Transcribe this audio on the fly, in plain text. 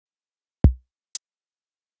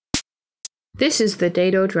This is the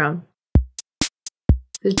Dato drum,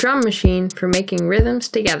 the drum machine for making rhythms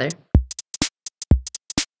together.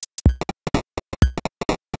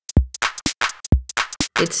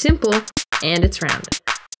 It's simple and it's round,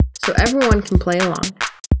 so everyone can play along.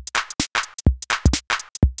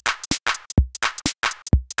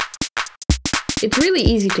 It's really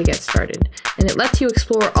easy to get started, and it lets you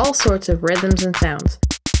explore all sorts of rhythms and sounds.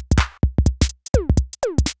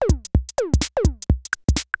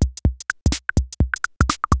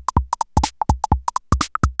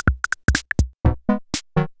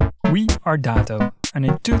 We are Dato, and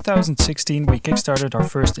in 2016 we kickstarted our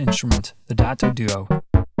first instrument, the Dato Duo.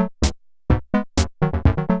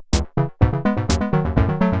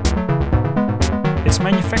 It's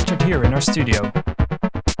manufactured here in our studio.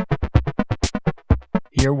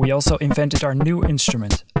 Here we also invented our new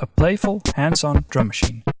instrument, a playful, hands-on drum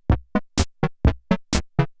machine.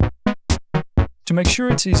 To make sure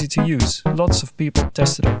it's easy to use, lots of people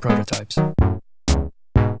tested our prototypes.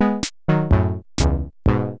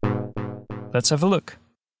 Let's have a look.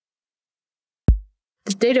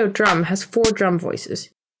 The Dato drum has 4 drum voices.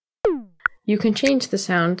 You can change the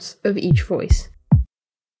sounds of each voice,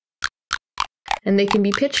 and they can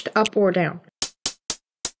be pitched up or down.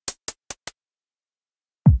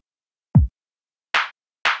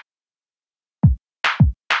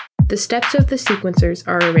 The steps of the sequencers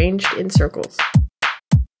are arranged in circles.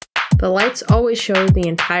 The lights always show the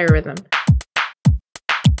entire rhythm.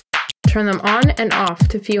 Turn them on and off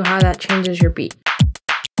to feel how that changes your beat.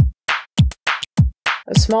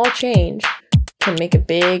 A small change can make a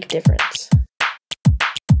big difference.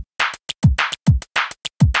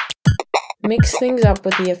 Mix things up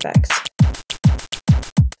with the effects,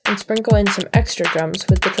 and sprinkle in some extra drums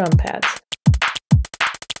with the drum pads.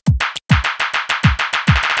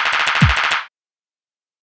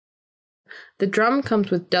 The drum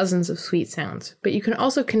comes with dozens of sweet sounds, but you can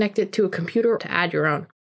also connect it to a computer to add your own.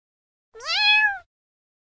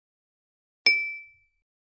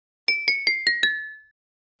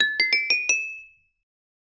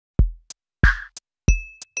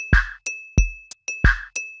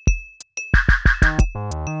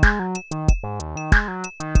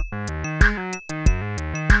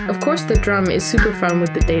 Of course, the drum is super fun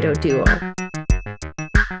with the Dato Duo.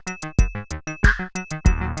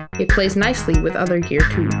 It plays nicely with other gear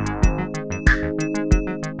too.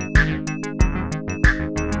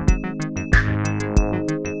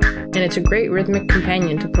 And it's a great rhythmic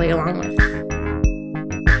companion to play along with.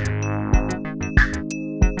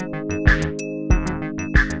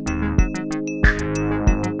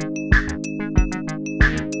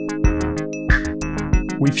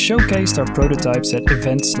 We've showcased our prototypes at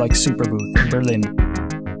events like Superbooth in Berlin.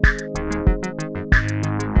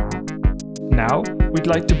 Now, we'd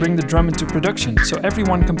like to bring the drum into production so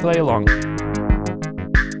everyone can play along.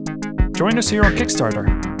 Join us here on Kickstarter,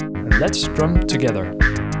 and let's drum together.